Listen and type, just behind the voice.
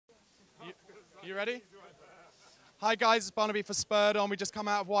You ready? Hi guys, it's Barnaby for Spurred On. We just come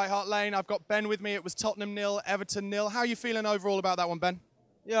out of White Hart Lane. I've got Ben with me. It was Tottenham 0, Everton 0. How are you feeling overall about that one, Ben?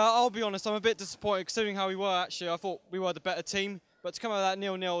 Yeah, I'll be honest, I'm a bit disappointed considering how we were actually. I thought we were the better team, but to come out of that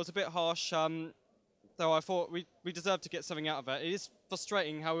 0-0 was a bit harsh. Though I thought we deserved to get something out of it. It is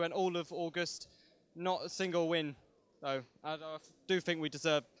frustrating how we went all of August, not a single win. Though I do think we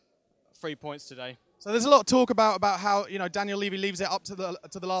deserve 3 points today. So there's a lot of talk about how Daniel Levy leaves it up to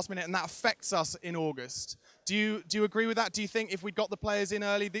the last minute, and that affects us in August. Do you agree with that? Do you think if we'd got the players in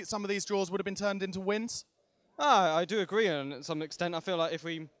early, some of these draws would have been turned into wins? I do agree to some extent. I feel like if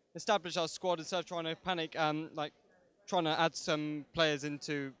we establish our squad instead of trying to panic and trying to add some players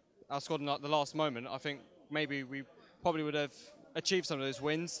into our squad in the last moment, I think maybe we probably would have achieved some of those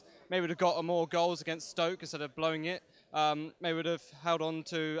wins. Maybe would have got more goals against Stoke instead of blowing it. Maybe would have held on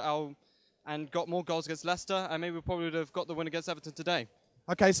to and got more goals against Leicester, and maybe we probably would have got the win against Everton today.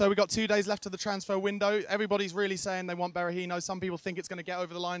 Okay, so we've got 2 days left of the transfer window. Everybody's really saying they want Berahino. Some people think it's going to get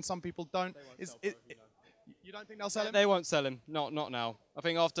over the line, some people don't. You don't think they'll sell him? They won't sell him, not now. I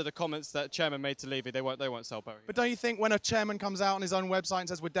think after the comments that chairman made to Levy, they won't sell Berahino. But don't you think when a chairman comes out on his own website and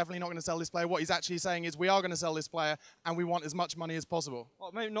says we're definitely not going to sell this player, what he's actually saying is we are going to sell this player and we want as much money as possible?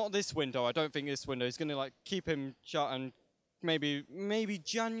 Well, maybe not this window. I don't think this window. He's going to keep him shut and maybe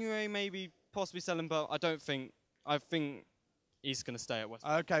January, maybe possibly sell him, but I think he's going to stay at West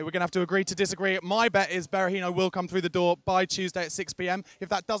Ham. Okay, we're going to have to agree to disagree. My bet is Berahino will come through the door by Tuesday at 6 p.m. If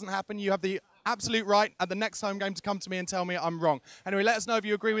that doesn't happen, you have the absolute right at the next home game to come to me and tell me I'm wrong. Anyway, let us know if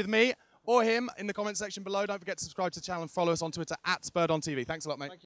you agree with me or him in the comment section below. Don't forget to subscribe to the channel and follow us on Twitter at SpurredOnTV. Thanks a lot, mate.